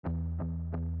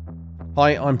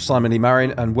Hi, I'm Simon Lee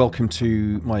Marion, and welcome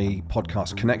to my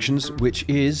podcast Connections, which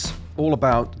is all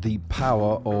about the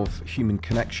power of human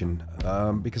connection,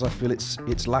 because I feel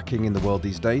it's lacking in the world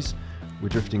these days. We're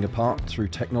drifting apart through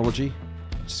technology.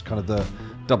 It's kind of the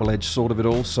double-edged sword of it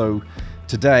all. So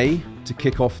today, to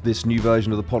kick off this new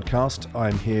version of the podcast,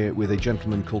 I'm here with a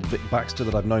gentleman called Vic Baxter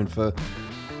that I've known for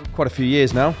quite a few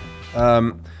years now.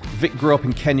 Vic grew up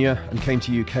in Kenya and came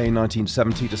to UK in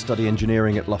 1970 to study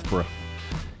engineering at Loughborough.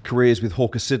 Careers with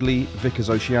Hawker Siddeley, Vickers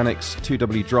Oceanics,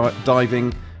 2W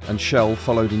Diving and Shell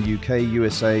followed in UK,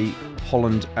 USA,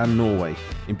 Holland and Norway,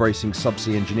 embracing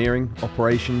subsea engineering,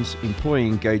 operations, employee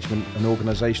engagement and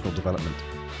organisational development.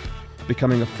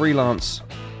 Becoming a freelance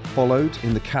followed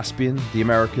in the Caspian, the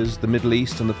Americas, the Middle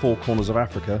East and the Four Corners of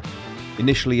Africa,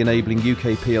 initially enabling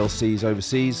UK PLCs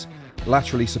overseas,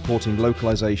 laterally supporting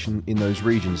localisation in those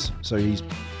regions. So he's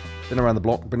been around the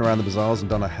block, been around the bazaars and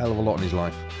done a hell of a lot in his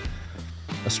life.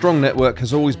 A strong network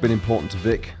has always been important to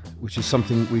Vic, which is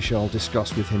something we shall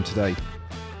discuss with him today.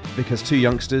 Vic has two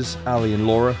youngsters, Ali and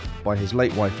Laura, by his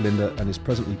late wife Linda, and is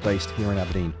presently based here in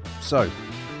Aberdeen. So,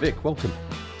 Vic, welcome.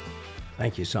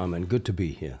 Thank you, Simon. Good to be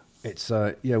here. It's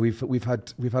we've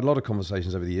had a lot of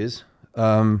conversations over the years,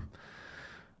 and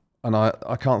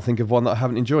I can't think of one that I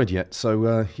haven't enjoyed yet.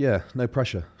 So no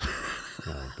pressure.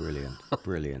 Oh,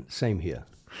 brilliant. Same here.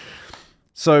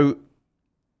 So,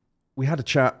 we had a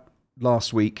chat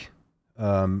last week,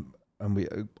 and we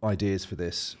ideas for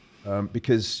this,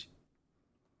 because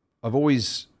I've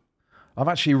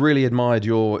actually really admired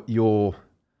your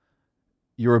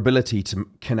ability to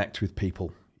connect with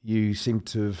people. You seem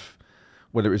to have,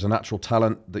 whether it was a natural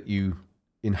talent that you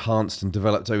enhanced and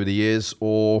developed over the years,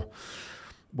 or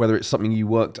whether it's something you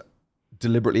worked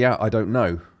deliberately out, I don't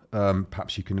know.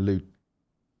 Perhaps you can allude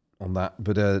on that,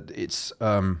 but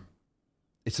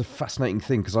it's a fascinating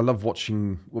thing because I love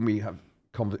watching when we have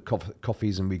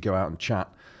coffees and we go out and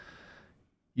chat.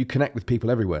 You connect with people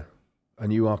everywhere,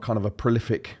 and you are kind of a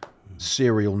prolific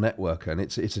serial networker, and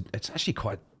it's actually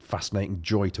quite fascinating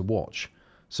joy to watch.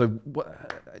 So,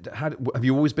 have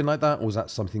you always been like that, or was that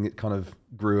something that kind of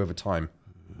grew over time?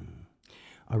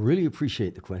 I really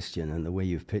appreciate the question and the way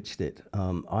you've pitched it.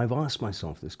 I've asked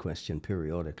myself this question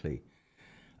periodically.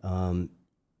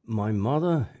 My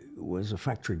mother was a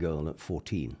factory girl at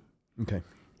 14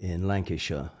 in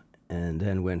Lancashire, and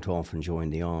then went off and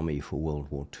joined the army for World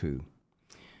War II.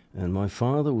 And my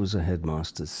father was a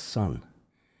headmaster's son,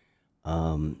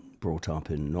 brought up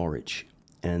in Norwich,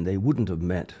 and they wouldn't have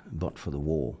met but for the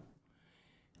war.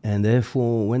 And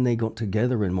therefore, when they got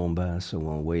together in Mombasa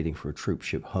while waiting for a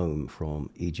troopship home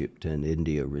from Egypt and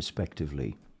India,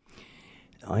 respectively,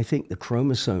 I think the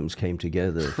chromosomes came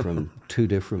together from two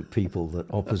different people at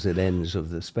opposite ends of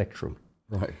the spectrum.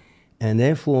 Right. And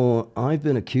therefore, I've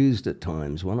been accused at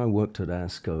times, when I worked at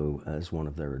ASCO as one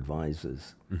of their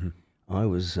advisors, I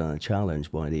was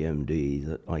challenged by the MD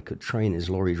that I could train his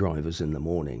lorry drivers in the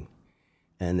morning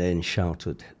and then shout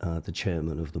at the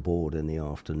chairman of the board in the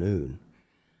afternoon.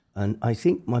 And I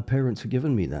think my parents have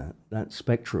given me that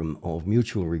spectrum of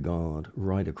mutual regard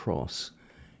right across.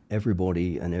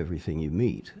 Everybody and everything you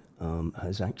meet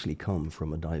has actually come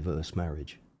from a diverse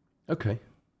marriage. Okay,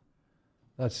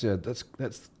 that's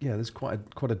there's quite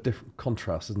a different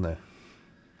contrast, isn't there?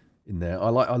 In there, I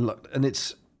like, and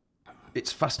it's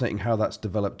fascinating how that's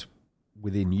developed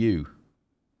within you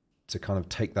to kind of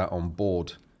take that on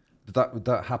board. Did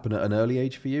that happen at an early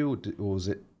age for you, or was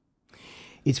it?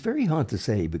 It's very hard to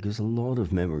say because a lot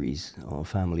of memories are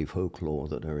family folklore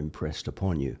that are impressed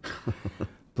upon you.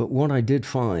 But what I did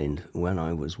find when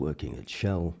I was working at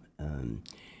Shell,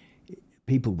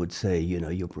 people would say,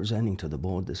 you're presenting to the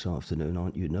board this afternoon,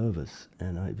 aren't you nervous?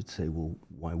 And I would say, well,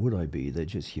 why would I be? They're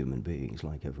just human beings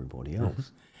like everybody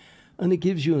else. And it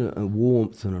gives you a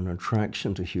warmth and an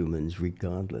attraction to humans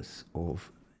regardless of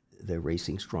their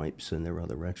racing stripes and their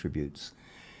other attributes.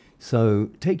 So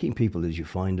taking people as you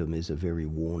find them is a very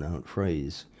worn-out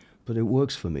phrase, but it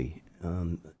works for me.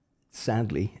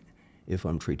 Sadly, if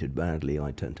I'm treated badly,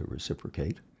 I tend to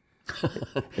reciprocate.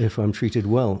 If I'm treated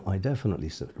well, I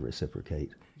definitely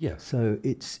reciprocate. Yeah. So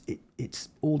it's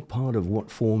all part of what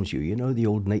forms you. You know the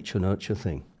old nature-nurture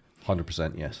thing?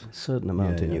 100%, yes. A certain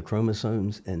amount in your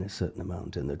chromosomes and a certain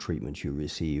amount in the treatment you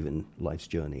receive in life's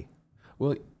journey.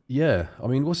 Well, yeah. I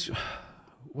mean, what's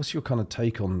your kind of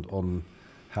take on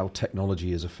how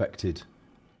technology has affected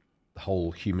the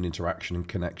whole human interaction and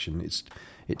connection?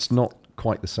 It's not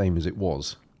quite the same as it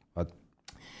was.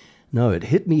 No, it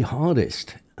hit me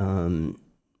hardest 3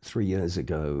 years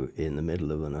ago in the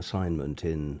middle of an assignment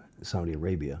in Saudi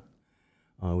Arabia.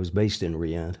 I was based in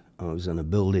Riyadh. I was in a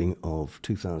building of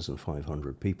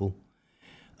 2,500 people.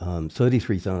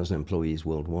 33,000 employees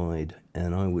worldwide,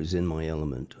 and I was in my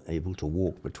element, able to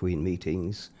walk between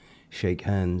meetings, shake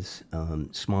hands,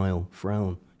 smile,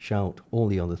 frown, shout, all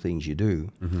the other things you do.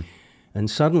 Mm-hmm. And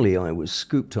suddenly I was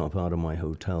scooped up out of my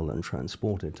hotel and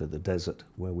transported to the desert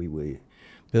where we were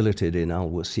billeted in Al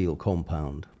Wasil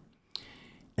compound.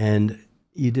 And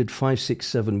you did 5, 6,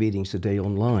 7 meetings a day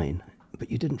online, but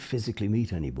you didn't physically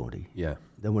meet anybody. Yeah.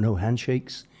 There were no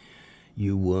handshakes.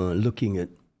 You were looking at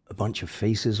a bunch of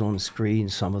faces on screen,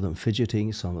 some of them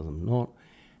fidgeting, some of them not,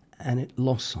 and it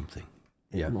lost something.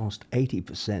 It lost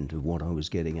 80% of what I was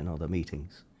getting in other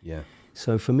meetings. Yeah.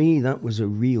 So for me, that was a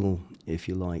real, if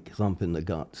you like, thump in the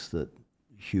guts that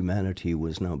humanity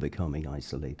was now becoming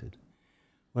isolated.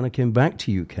 When I came back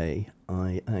to UK,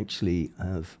 I actually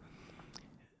have,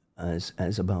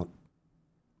 as about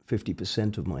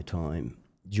 50% of my time,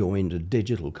 joined a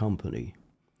digital company,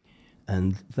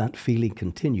 and that feeling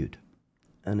continued.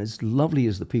 And as lovely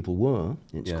as the people were,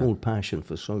 it's called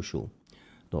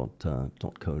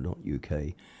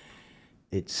passionforsocial.co.uk.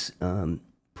 It's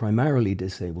primarily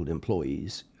disabled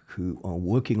employees who are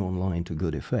working online to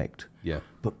good effect. Yeah.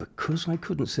 But because I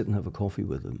couldn't sit and have a coffee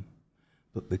with them,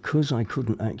 but because I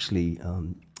couldn't actually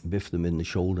biff them in the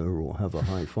shoulder or have a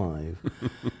high five,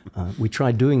 we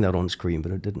tried doing that on screen,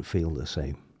 but it didn't feel the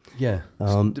same. Yeah,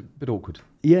 it's a bit awkward.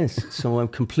 Yes, so I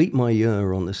complete my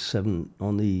year on the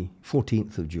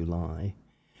 14th of July,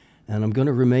 and I'm going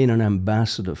to remain an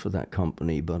ambassador for that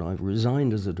company, but I've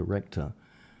resigned as a director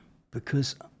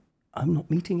because I'm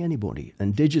not meeting anybody,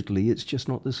 and digitally it's just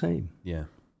not the same. Yeah.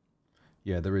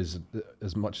 Yeah, there is,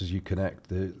 as much as you connect,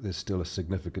 there's still a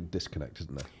significant disconnect,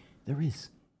 isn't there? There is.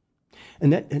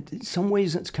 And that, in some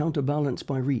ways that's counterbalanced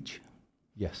by reach.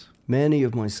 Yes. Many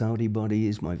of my Saudi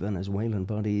buddies, my Venezuelan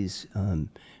buddies,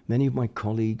 many of my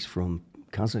colleagues from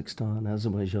Kazakhstan,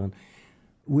 Azerbaijan,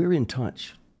 we're in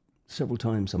touch several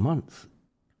times a month.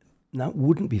 That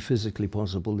wouldn't be physically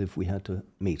possible if we had to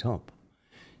meet up.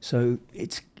 So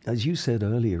it's, as you said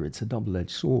earlier, it's a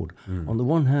double-edged sword. On the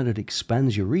one hand, it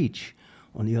expands your reach.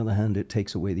 On the other hand, it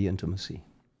takes away the intimacy.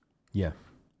 Yeah.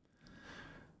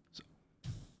 So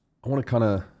I want to kind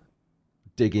of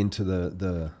dig into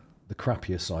the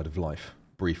crappier side of life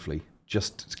briefly,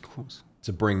 just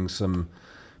to bring some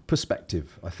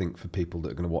perspective, I think, for people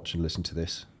that are going to watch and listen to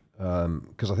this.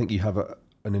 Because I think you have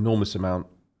an enormous amount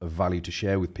of value to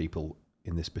share with people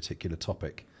in this particular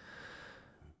topic.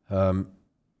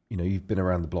 You know, you've been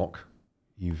around the block,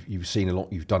 you've seen a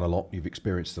lot, you've done a lot, you've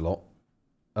experienced a lot.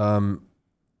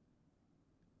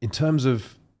 In terms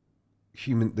of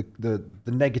the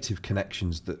negative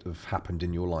connections that have happened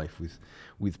in your life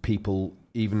with people,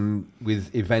 even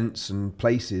with events and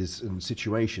places and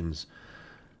situations,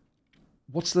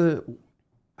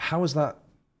 how has that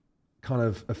kind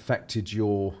of affected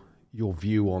your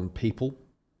view on people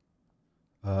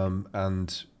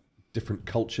and different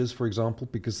cultures, for example?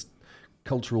 Because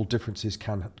cultural differences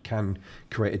can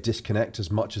create a disconnect as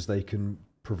much as they can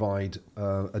provide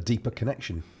a deeper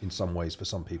connection in some ways for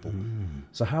some people.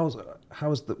 So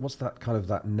what's that kind of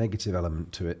that negative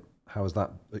element to it?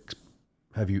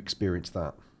 Have you experienced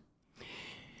that?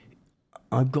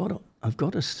 I've got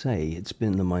to say it's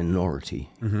been the minority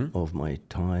of my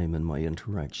time and my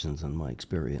interactions and my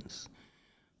experience.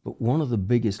 But one of the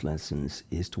biggest lessons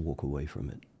is to walk away from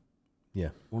it. Yeah.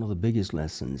 One of the biggest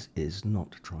lessons is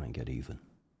not to try and get even.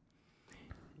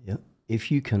 Yeah.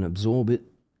 If you can absorb it,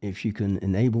 if you can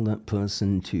enable that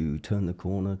person to turn the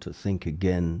corner, to think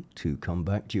again, to come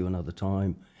back to you another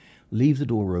time, leave the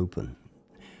door open.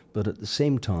 But at the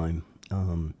same time,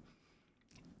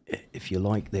 if you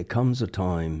like, there comes a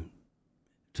time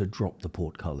to drop the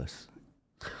portcullis,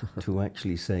 to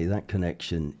actually say that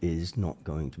connection is not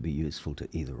going to be useful to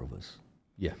either of us.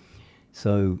 Yeah.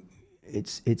 So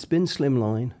it's been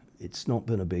slimline. It's not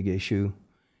been a big issue.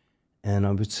 And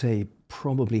I would say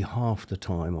probably half the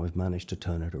time I've managed to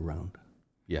turn it around.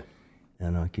 Yeah.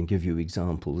 And I can give you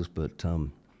examples, but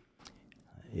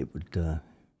it would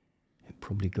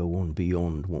probably go on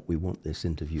beyond what we want this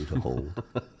interview to hold.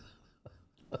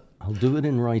 I'll do it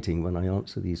in writing when I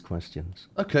answer these questions.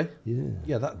 Okay. Yeah.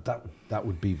 Yeah, that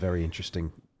would be very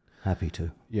interesting. Happy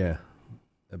to. Yeah.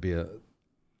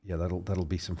 That'll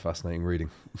be some fascinating reading.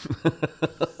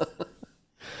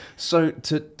 So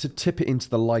to tip it into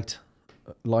the lighter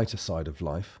side of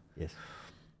life. Yes.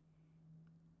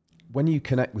 When you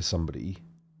connect with somebody,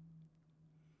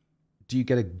 do you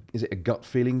get is it a gut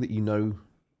feeling that you know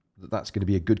that's going to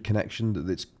be a good connection, that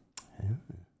it's,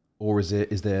 or is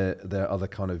there other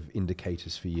kind of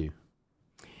indicators for you?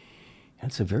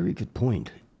 That's a very good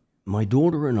point. My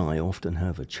daughter and I often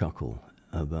have a chuckle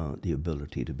about the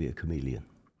ability to be a chameleon.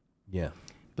 Yeah.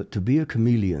 but to be a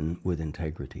chameleon with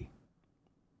integrity.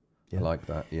 I like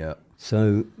that, yeah.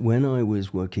 So when I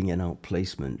was working in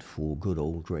outplacement for good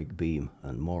old Drake Beam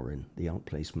and Morin, the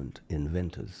outplacement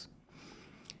inventors,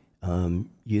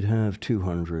 you'd have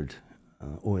 200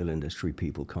 oil industry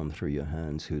people come through your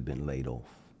hands who'd been laid off.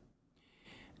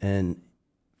 And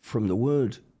from the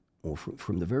word, or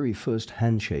from the very first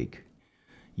handshake,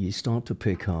 you start to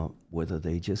pick up whether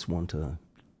they just want a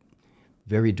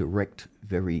very direct,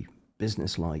 very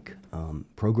business-like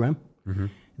program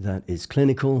that is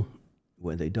clinical,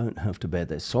 where they don't have to bare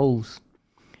their souls.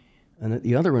 And at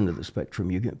the other end of the spectrum,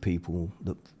 you get people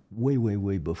that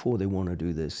way before they want to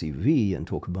do their CV and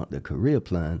talk about their career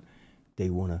plan, they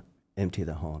want to empty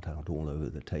their heart out all over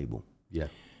the table. Yeah.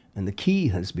 And the key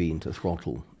has been to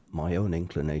throttle my own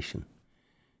inclination,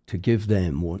 to give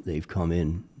them what they've come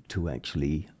in to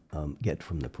actually get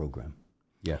from the program.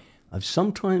 Yeah. I've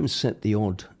sometimes set the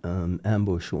odd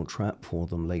ambush or trap for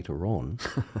them later on,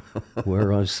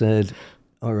 where I've said,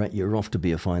 all right, you're off to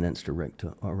be a finance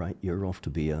director. All right, you're off to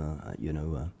be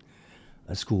a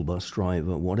school bus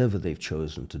driver, whatever they've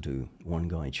chosen to do. One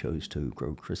guy chose to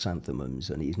grow chrysanthemums,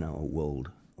 and he's now a world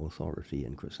authority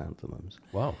in chrysanthemums.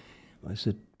 Wow. I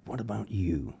said, what about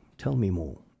you? Tell me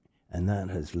more. And that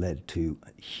has led to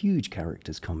huge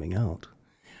characters coming out,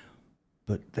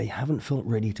 but they haven't felt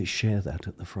ready to share that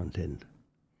at the front end.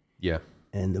 Yeah.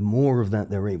 And the more of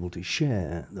that they're able to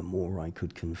share, the more I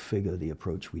could configure the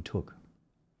approach we took.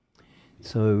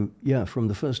 So, yeah, from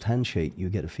the first handshake, you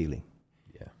get a feeling.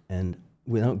 Yeah. And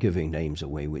without giving names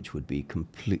away, which would be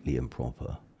completely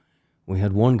improper, we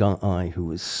had one guy who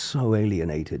was so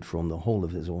alienated from the whole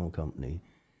of his oil company,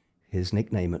 his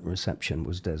nickname at reception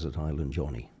was Desert Island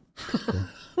Johnny.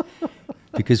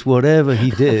 Because whatever he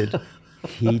did,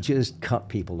 he just cut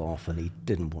people off and he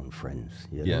didn't want friends.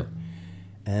 You know? Yeah.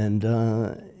 And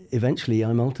eventually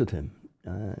I melted him.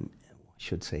 I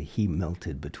should say he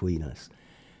melted between us.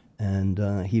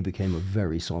 And he became a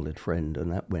very solid friend,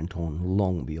 and that went on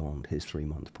long beyond his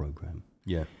 3-month program.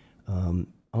 Yeah.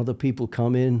 Other people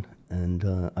come in,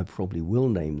 and I probably will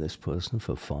name this person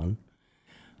for fun.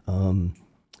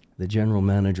 The general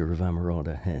manager of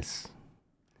Amerada Hess,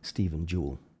 Stephen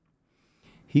Jewell.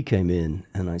 He came in,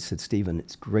 and I said, Stephen,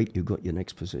 it's great you got your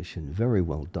next position. Very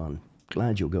well done.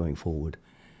 Glad you're going forward.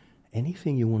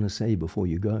 Anything you want to say before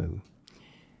you go?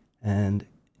 And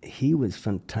he was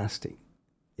fantastic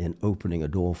in opening a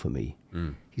door for me.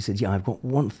 He said, yeah, I've got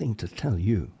one thing to tell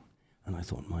you. And I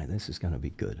thought, this is going to be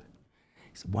good.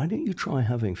 He said, why don't you try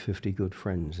having 50 good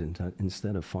friends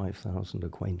instead of 5,000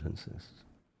 acquaintances?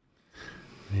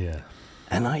 Yeah.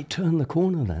 And I turned the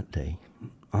corner that day.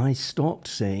 I stopped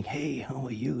saying, hey, how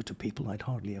are you, to people I'd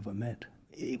hardly ever met.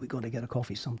 Hey, we got to get a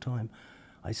coffee sometime.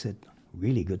 I said,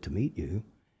 really good to meet you.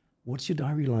 What's your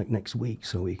diary like next week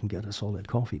so we can get a solid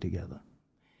coffee together?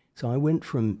 So I went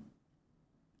from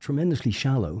tremendously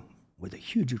shallow with a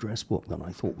huge address book that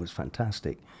I thought was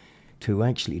fantastic to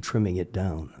actually trimming it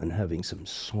down and having some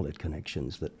solid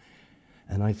connections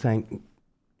and I thank,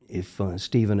 if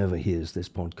Stephen ever hears this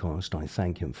podcast, I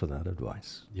thank him for that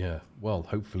advice. Yeah. Well,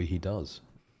 hopefully he does.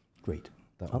 Great.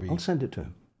 I'll send it to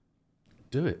him.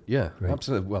 Do it. Yeah. Great.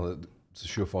 Absolutely. Well, it's a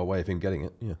surefire way of him getting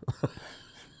it. Yeah.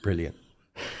 Brilliant.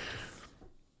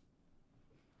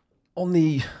 On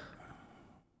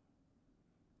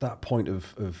that point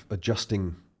of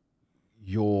adjusting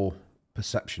your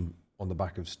perception on the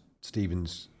back of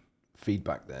Stephen's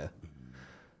feedback there,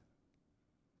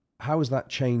 how has that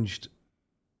changed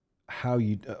how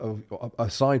you,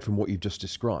 aside from what you've just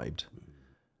described,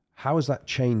 how has that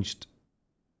changed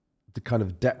the kind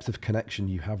of depth of connection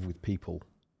you have with people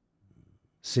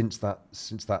since that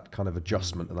kind of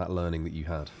adjustment and that learning that you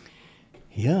had?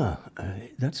 Yeah,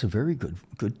 that's a very good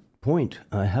point.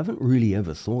 I haven't really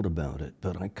ever thought about it,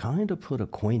 but I kind of put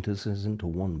acquaintances into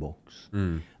one box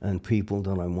and people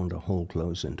that I want to hold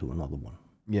close into another one.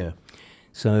 Yeah.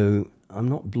 So I'm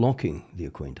not blocking the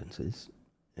acquaintances,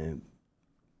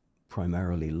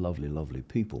 primarily lovely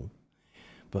people,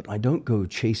 but I don't go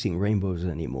chasing rainbows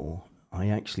anymore. I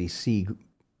actually see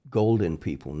gold in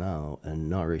people now and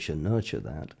nourish and nurture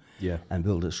that. Yeah. And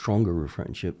build a stronger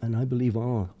friendship. And I believe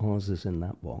ours is in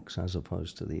that box as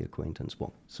opposed to the acquaintance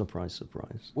box. Surprise,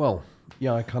 surprise. Well,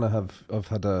 yeah, I kind of I've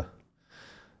had a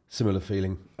similar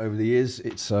feeling over the years.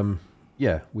 It's,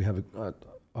 we have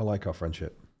I like our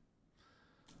friendship.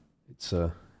 It's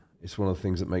one of the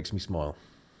things that makes me smile.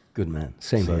 Good man.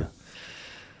 Same here.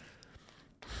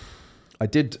 I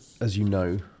did, as you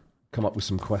know, come up with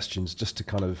some questions just to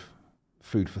kind of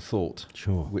food for thought.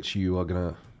 Sure. Which you are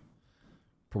going to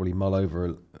probably mull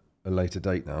over a later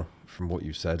date now, from what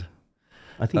you said.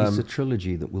 I think it's a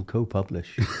trilogy that we'll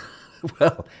co-publish.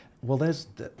 Well, there's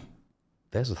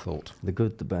a thought. The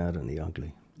good, the bad, and the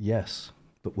ugly. Yes.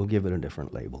 But we'll give it a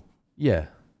different label. Yeah.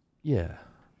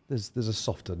 There's a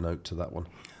softer note to that one.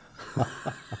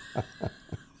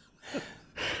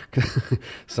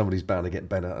 Somebody's bound to get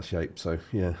bent out of shape, so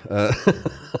yeah.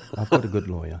 I've got a good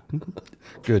lawyer.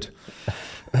 Good.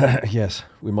 Yes,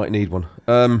 we might need one.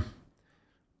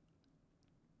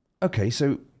 Okay,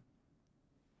 so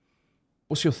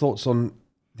what's your thoughts on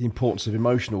the importance of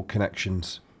emotional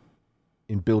connections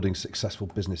in building successful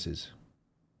businesses?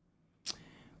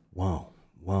 Wow,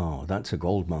 that's a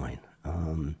gold mine.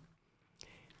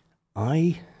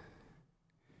 I've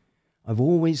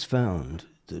always found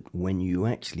that when you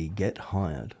actually get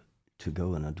hired to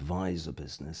go and advise a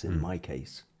business, in my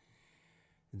case,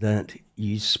 that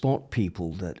you spot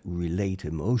people that relate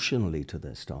emotionally to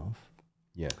their staff,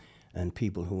 and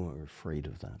people who are afraid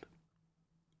of that.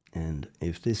 And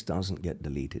if this doesn't get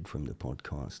deleted from the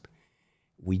podcast,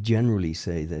 we generally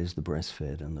say there's the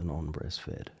breastfed and the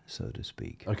non-breastfed, so to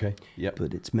speak. Okay, yeah.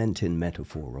 But it's meant in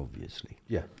metaphor, obviously.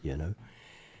 Yeah. You know?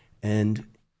 And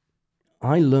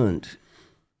I learnt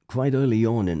quite early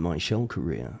on in my Shell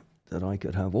career that I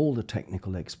could have all the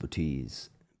technical expertise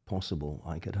possible.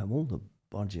 I could have all the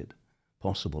budget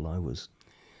possible. I was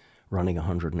running a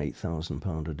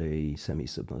 £108,000 a day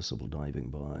semi-submersible diving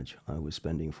barge. I was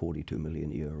spending $42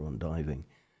 million a year on diving.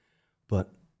 But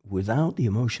without the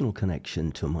emotional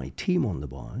connection to my team on the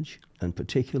barge, and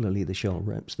particularly the Shell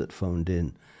reps that phoned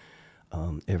in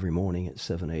every morning at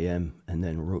 7 a.m. and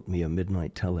then wrote me a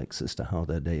midnight telex as to how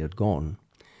their day had gone,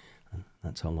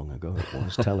 that's how long ago it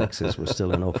was. Telexes were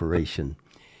still in operation.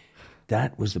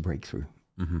 That was the breakthrough.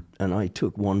 Mm-hmm. And I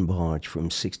took one barge from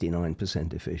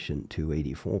 69% efficient to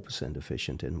 84%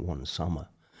 efficient in one summer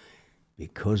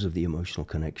because of the emotional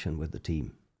connection with the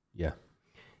team. Yeah.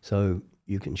 So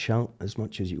you can shout as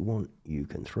much as you want. You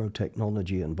can throw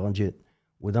technology and budget.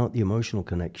 Without the emotional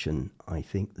connection, I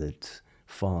think that's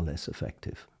far less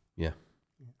effective. Yeah.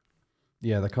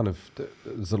 Yeah,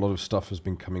 there's a lot of stuff has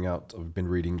been coming out. I've been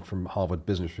reading from Harvard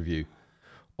Business Review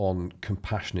on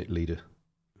compassionate leader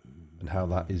and how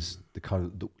that is the kind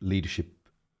of the leadership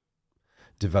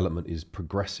development is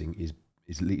progressing,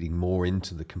 is leading more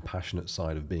into the compassionate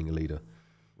side of being a leader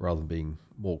rather than being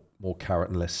more carrot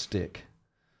and less stick.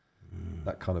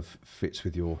 That kind of fits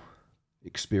with your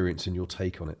experience and your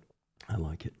take on it. I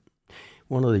like it.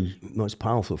 One of the most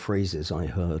powerful phrases I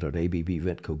heard at ABB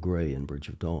Vetco Gray in Bridge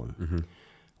of Dawn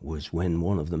was when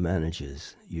one of the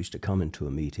managers used to come into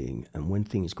a meeting, and when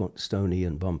things got stony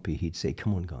and bumpy, he'd say,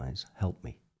 "Come on, guys, help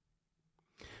me."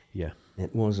 Yeah.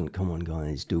 It wasn't, "Come on,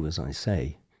 guys, do as I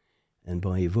say." And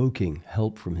by evoking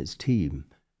help from his team,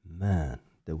 man,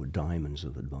 there were diamonds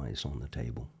of advice on the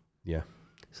table. Yeah.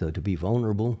 So to be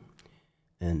vulnerable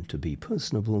and to be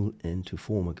personable and to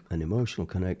form an emotional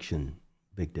connection,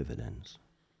 big dividends.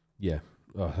 Yeah,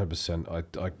 100%.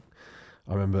 I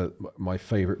remember my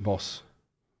favorite boss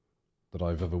that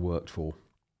I've ever worked for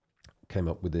came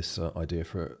up with this idea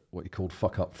for what he called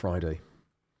Fuck Up Friday,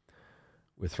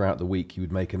 where throughout the week he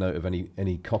would make a note of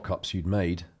any cock-ups you'd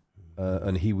made,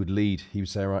 and he would lead. He would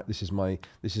say, "All right, this is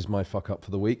my fuck up for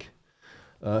the week.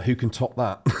 Who can top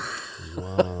that?"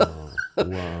 Wow.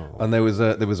 And there was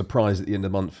a prize at the end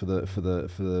of the month for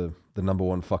the number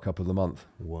one fuck up of the month.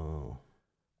 Wow.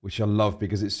 Which I love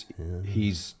because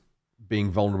he's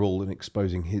being vulnerable and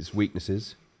exposing his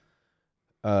weaknesses.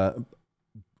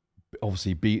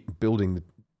 Obviously, building the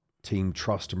team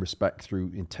trust and respect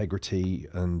through integrity,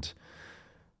 and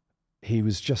it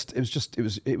was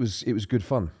good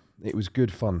fun. It was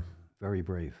good fun. Very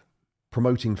brave.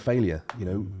 Promoting failure,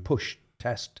 push,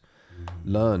 test,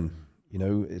 learn. I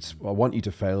want you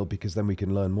to fail because then we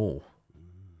can learn more.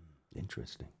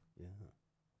 Interesting. Yeah.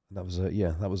 That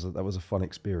was a fun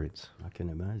experience. I can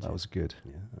imagine. That was good.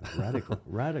 Yeah.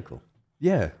 Radical.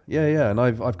 Yeah. And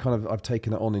I've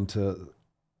taken it on into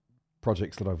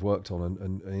projects that I've worked on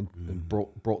and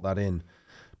brought that in.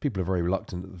 People are very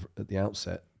reluctant at the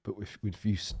outset, but if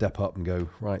you step up and go,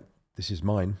 right, this is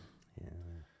mine. Yeah.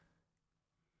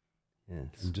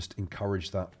 Yes. And just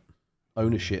encourage that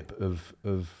ownership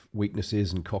of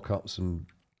weaknesses and cock-ups and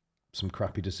some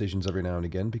crappy decisions every now and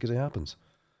again, because it happens.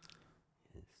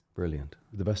 Yes. Brilliant.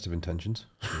 With the best of intentions.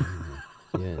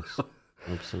 Yes,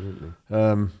 absolutely.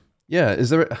 Have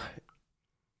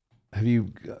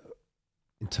you,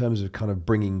 in terms of kind of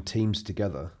bringing teams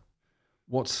together,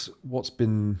 what's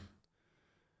been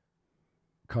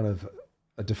kind of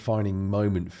a defining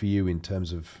moment for you in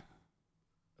terms of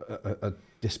a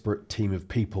disparate team of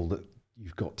people that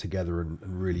you've got together and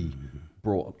really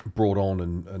brought on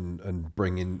and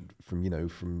bring in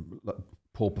from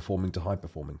poor performing to high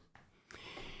performing?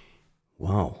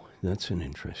 Wow, that's an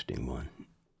interesting one.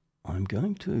 I'm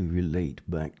going to relate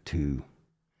back to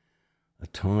a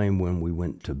time when we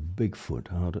went to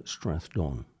Bigfoot out at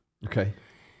Strathdon. Okay.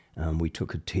 And we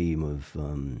took a team of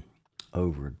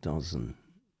over a dozen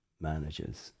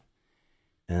managers.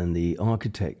 And the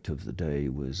architect of the day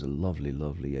was a lovely,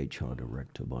 lovely HR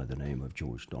director by the name of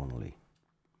George Donnelly.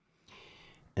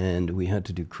 And we had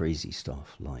to do crazy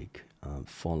stuff like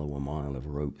follow a mile of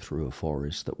rope through a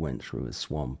forest that went through a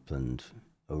swamp and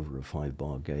over a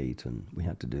 5-bar gate. And we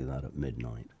had to do that at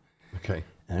midnight. Okay.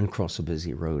 And cross a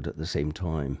busy road at the same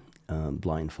time,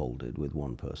 blindfolded with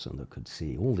one person that could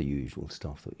see all the usual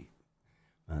stuff that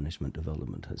management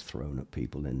development has thrown at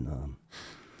people in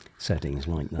settings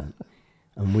like that.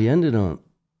 And we ended up,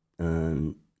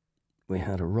 we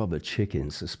had a rubber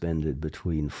chicken suspended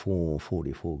between 4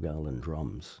 44-gallon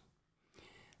drums.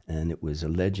 And it was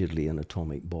allegedly an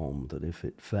atomic bomb that if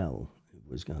it fell, it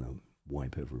was going to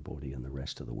wipe everybody and the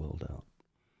rest of the world out.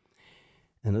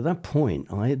 And at that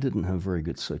point, I didn't have very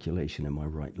good circulation in my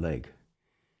right leg.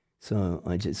 So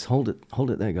I just, hold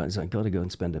it there, guys. I got to go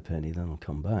and spend a penny, then I'll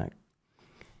come back.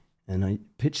 And I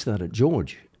pitched that at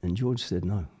George. And George said,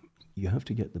 no, you have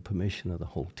to get the permission of the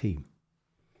whole team.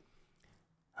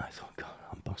 I thought, God,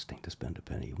 I'm busting to spend a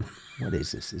penny. What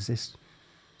is this? Is this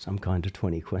some kind of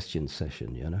 20-question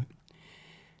session, you know?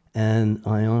 And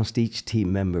I asked each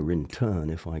team member in turn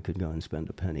if I could go and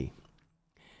spend a penny.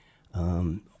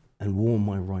 And warm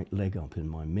my right leg up in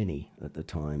my Mini at the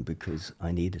time because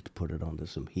I needed to put it under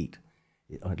some heat.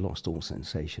 I'd lost all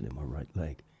sensation in my right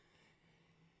leg.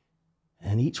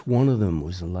 And each one of them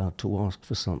was allowed to ask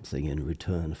for something in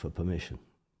return for permission.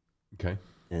 Okay.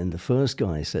 And the first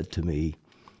guy said to me,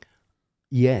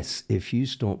 yes, if you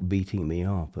stop beating me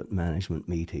up at management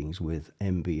meetings with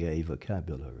MBA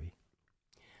vocabulary.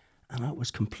 And I was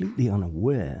completely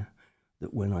unaware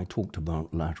that when I talked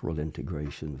about lateral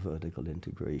integration, vertical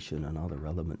integration, and other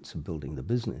elements of building the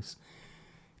business,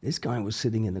 this guy was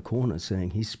sitting in the corner saying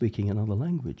he's speaking another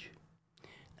language.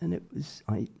 And it was,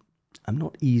 I'm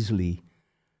not easily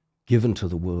given to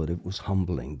the word. It was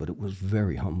humbling, but it was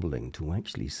very humbling to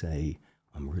actually say,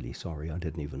 I'm really sorry, I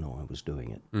didn't even know I was doing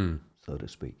it, so to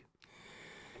speak.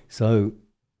 So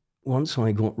once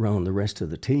I got round the rest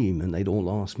of the team and they'd all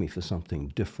asked me for something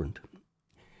different,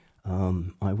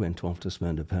 I went off to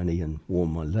spend a penny and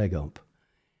warm my leg up.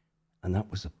 And that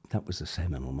was a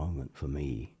seminal moment for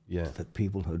me. Yeah. That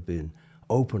people had been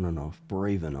open enough,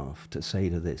 brave enough to say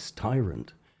to this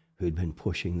tyrant who'd been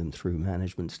pushing them through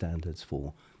management standards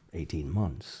for 18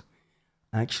 months,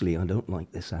 actually, I don't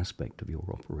like this aspect of your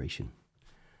operation.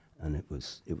 And it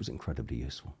was incredibly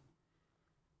useful.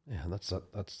 Yeah, that's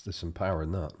there's some power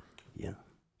in that. Yeah.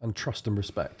 And trust and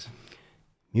respect.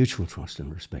 Mutual trust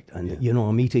and respect. And, you know,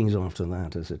 our meetings after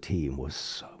that as a team was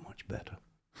so much better.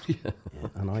 Yeah.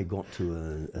 And I got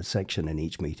to a section in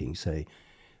each meeting say,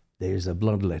 there's a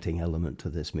bloodletting element to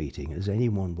this meeting. Has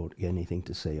anyone got anything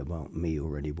to say about me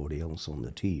or anybody else on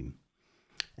the team?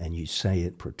 And you say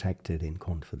it protected in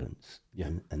confidence. Yeah.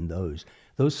 And those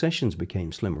sessions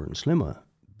became slimmer and slimmer,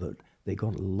 but they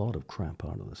got a lot of crap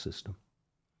out of the system.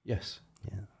 Yes.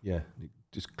 Yeah. Yeah. It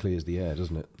just clears the air,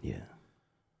 doesn't it? Yeah.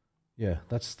 Yeah,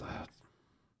 that's that.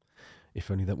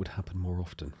 If only that would happen more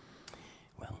often.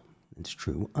 Well, it's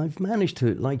true. I've managed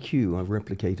to, like you, I've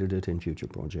replicated it in future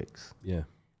projects. Yeah.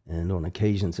 And on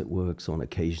occasions it works, on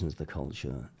occasions the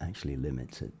culture actually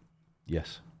limits it.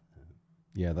 Yes.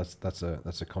 Yeah, that's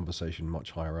a conversation much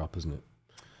higher up, isn't it?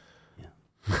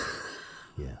 Yeah.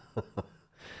 Yeah.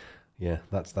 Yeah,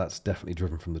 that's definitely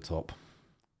driven from the top.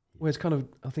 Well, it's kind of,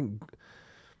 I think,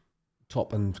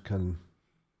 top and kind of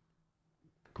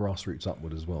grassroots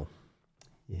upward as well.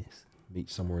 Yes.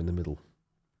 Meet somewhere in the middle.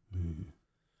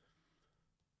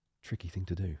 Tricky thing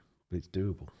to do, but it's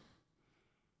doable.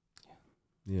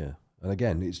 Yeah. And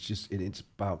again, it's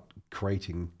about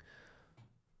creating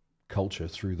culture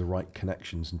through the right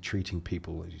connections and treating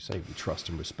people, as you say, with trust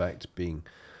and respect,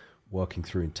 working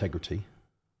through integrity.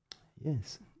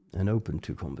 Yes. And open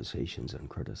to conversations and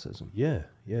criticism. Yeah.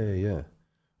 I mean,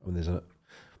 there's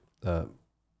an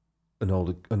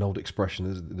old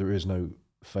expression, there is no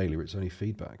failure, it's only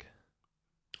feedback.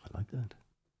 I like that.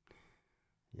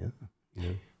 Yeah. You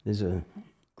know? There's a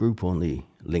group on the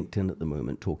LinkedIn at the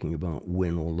moment talking about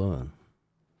win or learn.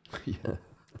 Yeah.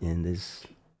 And there's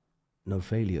no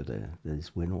failure there.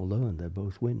 There's win or learn. They're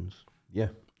both wins. Yeah.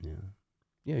 Yeah.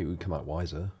 Yeah, you would come out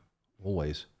wiser,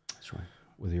 always. That's right.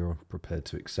 Whether you're prepared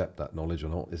to accept that knowledge or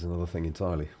not is another thing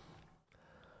entirely.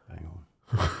 Bang on.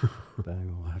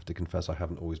 Bang on. I have to confess, I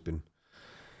haven't always been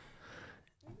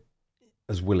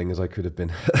as willing as I could have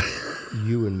been.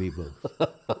 You and me both.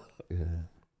 Yeah.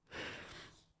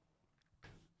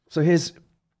 So here's,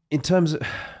 in terms of,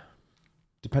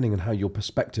 depending on how your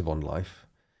perspective on life,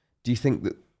 do you think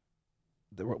that,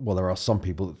 there are some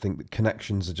people that think that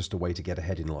connections are just a way to get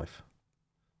ahead in life,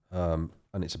 and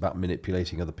it's about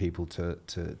manipulating other people to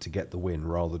get the win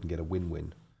rather than get a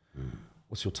win-win.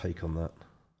 What's your take on that?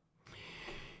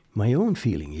 My own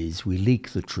feeling is we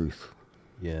leak the truth.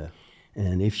 Yeah.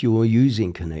 And if you're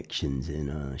using connections in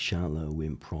a shallow,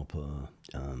 improper,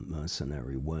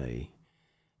 mercenary way,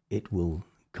 it will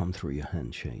come through your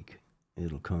handshake.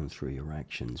 It'll come through your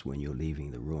actions when you're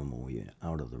leaving the room or you're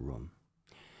out of the room.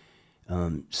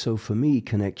 So for me,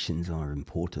 connections are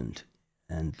important,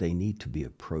 and they need to be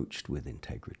approached with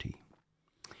integrity.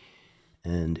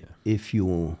 And if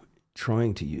you're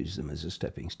trying to use them as a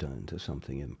stepping stone to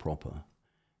something improper,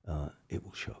 it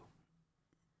will show.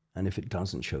 And if it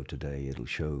doesn't show today, it'll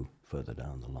show further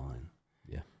down the line.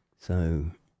 Yeah. So,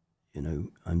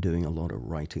 I'm doing a lot of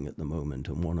writing at the moment,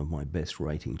 and one of my best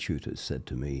writing tutors said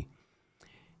to me,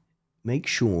 make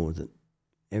sure that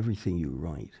everything you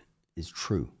write is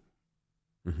true,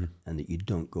 and that you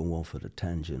don't go off at a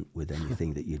tangent with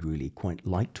anything that you'd really quite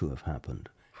like to have happened.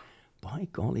 By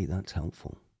golly, that's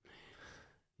helpful.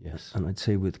 Yes. And I'd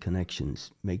say with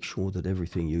connections, make sure that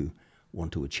everything you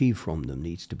want to achieve from them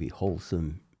needs to be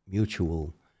wholesome,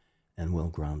 mutual, and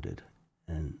well-grounded,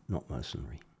 and not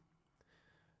mercenary.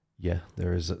 Yeah,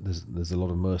 there's a lot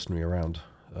of mercenary around.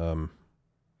 I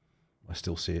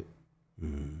still see it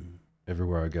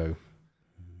everywhere I go.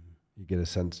 You get a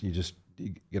sense, you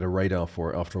get a radar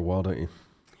for it after a while, don't you?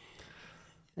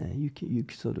 You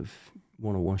sort of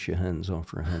want to wash your hands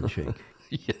after a handshake.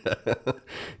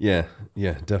 Yeah,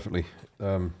 definitely.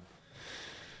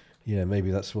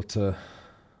 Maybe that's what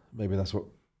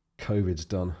COVID's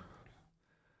done.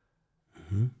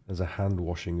 As a hand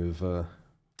washing of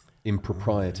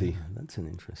impropriety. That's an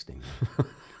interesting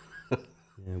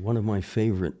one. One of my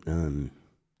favorite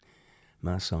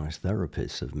massage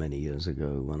therapists of many years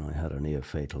ago, when I had a near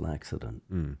fatal accident,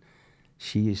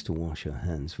 she used to wash her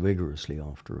hands vigorously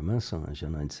after a massage,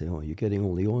 and I'd say, "Oh, you're getting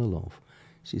all the oil off."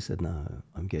 She said, "No,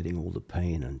 I'm getting all the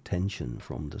pain and tension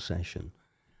from the session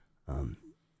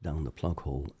down the plug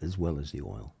hole as well as the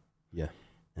oil." Yeah.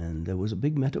 And there was a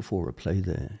big metaphor at play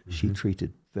there. She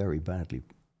treated very badly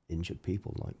injured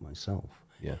people like myself.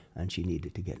 Yeah. And she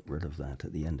needed to get rid of that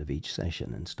at the end of each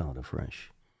session and start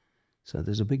afresh. So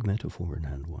there's a big metaphor in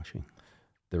hand washing.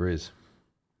 There is.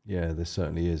 Yeah, there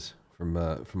certainly is, from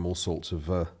all sorts of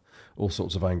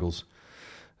angles.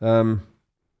 What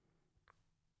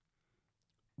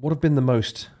have been the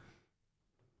most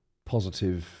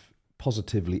positively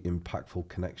impactful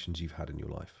connections you've had in your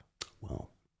life? Well,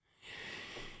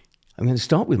 I'm going to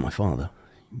start with my father,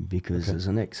 because as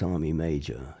an ex-army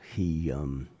major, he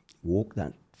walked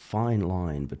that fine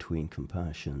line between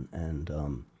compassion and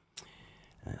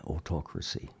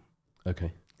autocracy.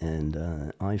 Okay. And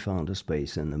I found a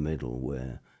space in the middle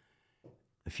where,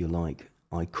 if you like,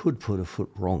 I could put a foot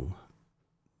wrong,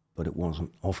 but it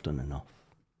wasn't often enough.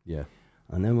 Yeah.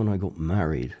 And then when I got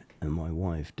married and my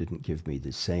wife didn't give me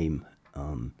the same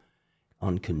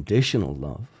unconditional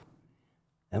love,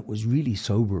 that was really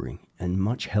sobering and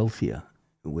much healthier.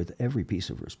 With every piece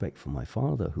of respect for my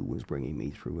father, who was bringing me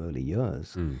through early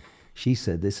years, she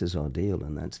said, "This is our deal,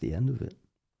 and that's the end of it."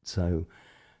 So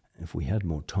if we had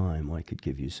more time, I could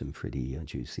give you some pretty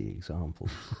juicy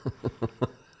examples.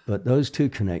 But those two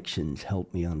connections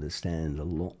helped me understand a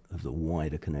lot of the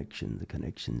wider connections, the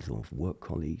connections of work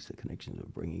colleagues, the connections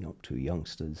of bringing up two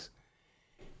youngsters.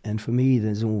 And for me,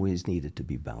 there's always needed to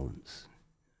be balance.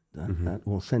 That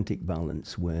authentic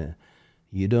balance where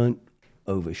you don't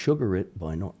over-sugar it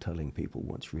by not telling people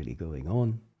what's really going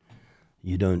on.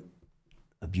 You don't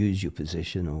abuse your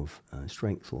position of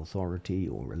strength, authority,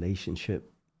 or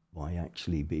relationship by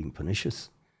actually being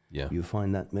pernicious. Yeah. You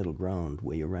find that middle ground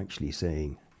where you're actually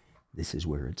saying, this is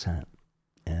where it's at.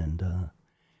 And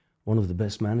one of the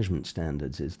best management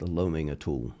standards is the Lominger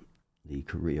tool, the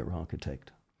career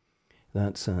architect.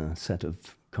 That's a set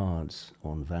of cards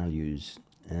on values,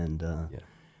 and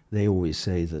they always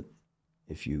say that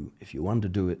if you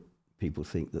underdo it, people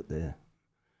think that they're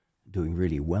doing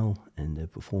really well and they're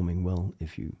performing well.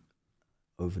 If you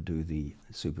overdo the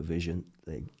supervision,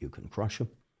 you can crush them.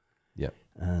 Yeah.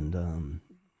 And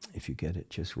if you get it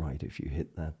just right, if you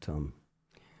hit that,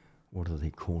 what do they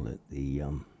call it? The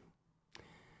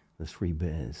three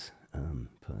bears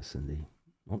person,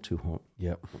 not too hot,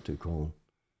 not too cold.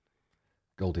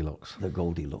 Goldilocks. The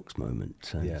Goldilocks moment.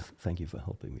 So thank you for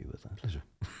helping me with that. Pleasure.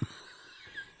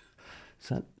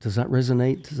 Does that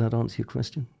resonate? Does that answer your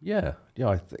question? Yeah.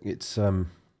 I think it's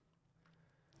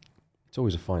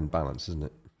always a fine balance, isn't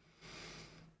it?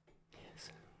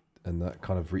 Yes. and that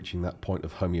kind of reaching that point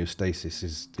of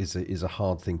homeostasis is a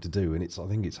hard thing to do, and I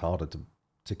think it's harder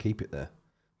to keep it there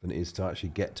than it is to actually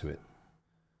get to it.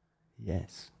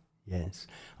 Yes.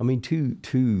 I mean,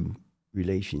 two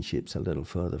relationships a little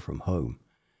further from home.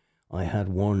 I had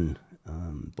one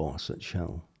boss at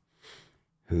Shell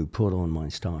who put on my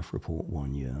staff report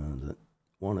one year that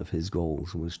one of his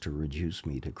goals was to reduce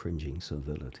me to cringing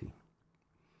servility.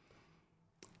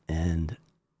 And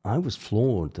I was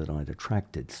floored that I'd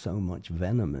attracted so much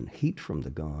venom and heat from the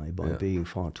guy by being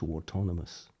far too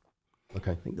autonomous.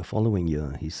 Okay. I think the following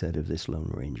year he said, if this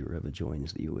Lone Ranger ever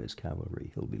joins the U.S.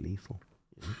 Cavalry, he'll be lethal.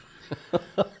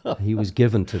 He was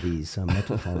given to these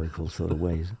metaphorical sort of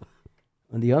ways.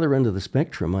 On the other end of the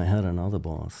spectrum, I had another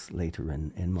boss later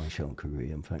in my Shell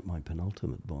career, in fact, my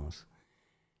penultimate boss.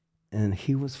 And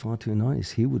he was far too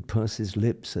nice. He would purse his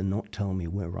lips and not tell me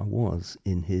where I was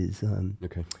in his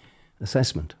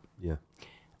assessment. Yeah.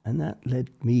 And that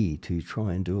led me to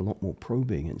try and do a lot more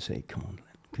probing and say, come on,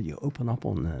 could you open up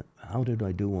on that? How did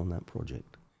I do on that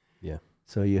project? Yeah.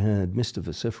 So you had Mr.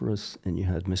 Vociferous and you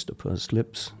had Mr. Pursed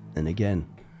Lips. And again,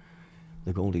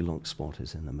 the Goldilocks spot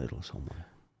is in the middle somewhere.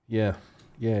 Yeah.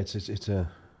 Yeah, it's a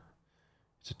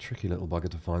tricky little bugger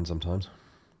to find sometimes.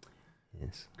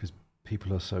 Yes. Because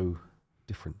people are so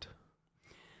different.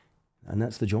 And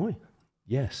that's the joy.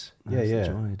 Yes. That's the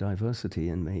joy. Diversity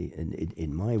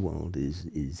in my world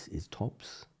is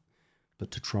tops.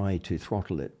 But to try to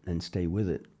throttle it and stay with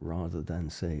it rather than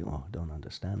say, oh, I don't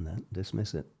understand that,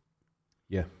 dismiss it.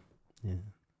 Yeah. Yeah.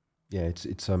 Yeah,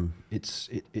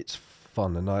 it's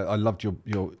fun, and I loved your.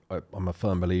 I'm a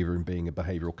firm believer in being a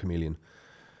behavioural chameleon,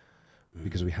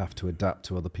 because we have to adapt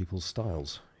to other people's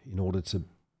styles in order to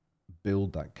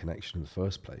build that connection in the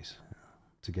first place,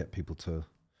 to get people to,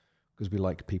 because we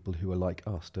like people who are like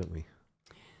us, don't we?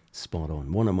 Spot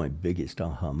on. One of my biggest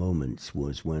aha moments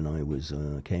was when I was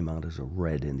came out as a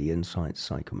red in the Insights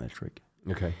Psychometric.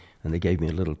 Okay. And they gave me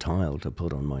a little tile to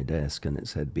put on my desk, and it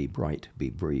said, be bright, be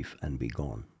brief, and be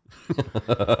gone.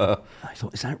 I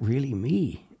thought, is that really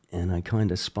me? And I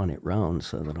kind of spun it round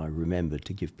so that I remembered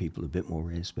to give people a bit more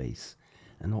airspace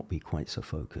and not be quite so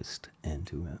focused, and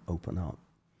to open up.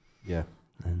 Yeah.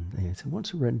 And they said,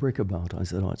 what's a red brick about? I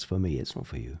said, oh, it's for me, it's not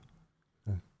for you.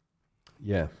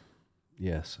 Yeah.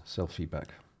 Yes.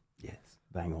 Self-feedback. Yes.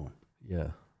 Bang on. Yeah.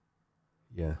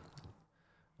 Yeah.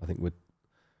 I think we're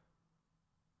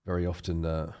very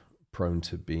often prone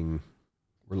to being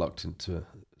reluctant to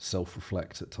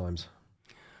self-reflect at times.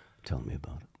 Tell me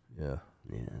about it. Yeah.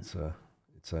 Yeah.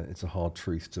 It's a hard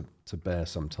truth to bear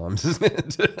sometimes, isn't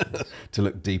it? To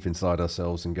look deep inside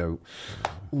ourselves and go,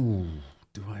 ooh,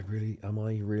 am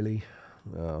I really?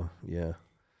 Oh, yeah.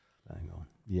 Bang on.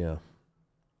 Yeah.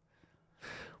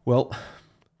 Well,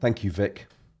 thank you, Vic.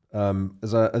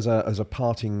 As a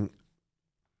parting,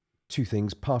 two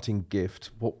things, parting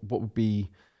gift, what would be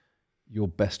your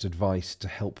best advice to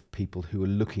help people who are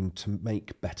looking to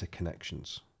make better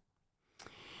connections?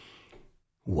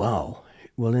 Wow.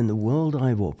 Well, in the world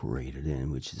I've operated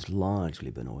in, which has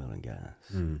largely been oil and gas,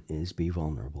 is be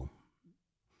vulnerable.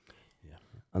 Yeah.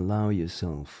 Allow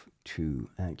yourself to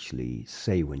actually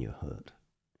say when you're hurt.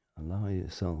 Allow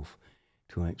yourself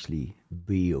to actually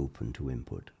be open to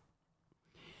input.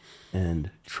 And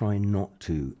try not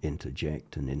to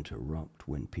interject and interrupt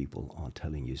when people are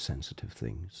telling you sensitive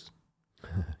things.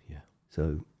 Yeah.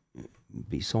 So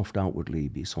be soft outwardly,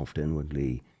 be soft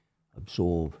inwardly,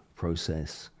 absorb,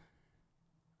 process,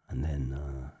 and then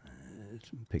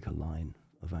pick a line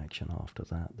of action after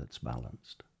that that's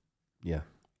balanced. Yeah.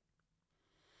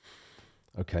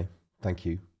 Okay, thank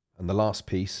you. And the last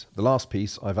piece,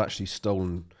 I've actually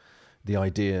stolen the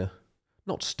idea,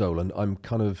 not stolen, I'm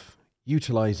kind of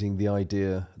utilizing the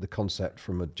idea, the concept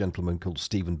from a gentleman called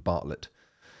Stephen Bartlett,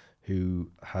 who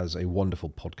has a wonderful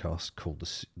podcast called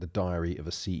The Diary of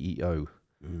a CEO.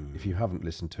 If you haven't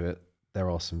listened to it, there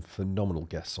are some phenomenal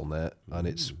guests on there, and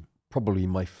it's probably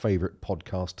my favorite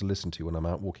podcast to listen to when I'm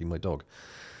out walking my dog.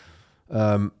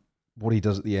 What he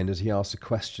does at the end is he asks a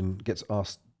question, gets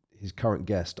asked, his current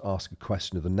guest asks a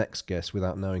question of the next guest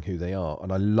without knowing who they are.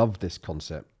 And I love this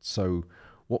concept. So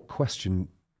what question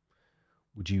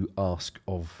would you ask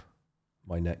of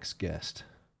my next guest?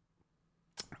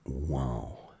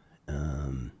 Wow.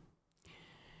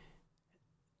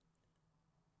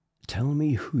 Tell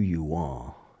me who you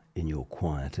are in your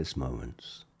quietest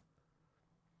moments.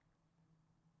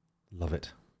 Love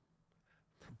it.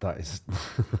 That is,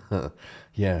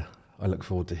 yeah, I look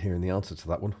forward to hearing the answer to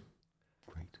that one.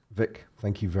 Great. Vic,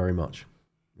 thank you very much.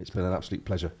 It's been an absolute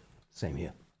pleasure. Same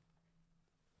here.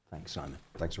 Thanks, Simon.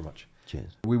 Thanks very much.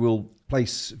 Cheers. We will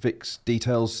place Vic's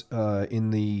details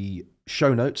in the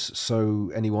show notes,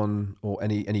 so anyone or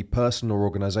any person or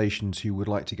organizations who would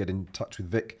like to get in touch with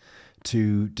Vic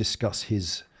to discuss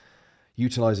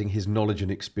utilizing his knowledge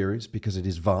and experience, because it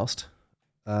is vast.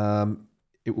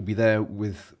 It will be there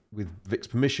with Vic's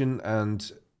permission,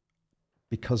 and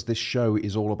because this show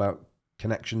is all about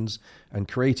connections and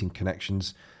creating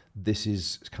connections, this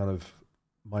is kind of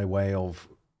my way of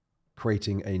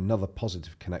creating another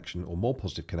positive connection or more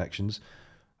positive connections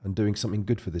and doing something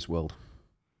good for this world.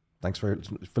 Thanks for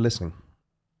listening.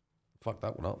 Fucked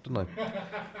that one up, didn't I?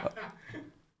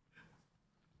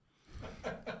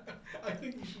 I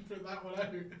think you should put that one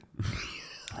out.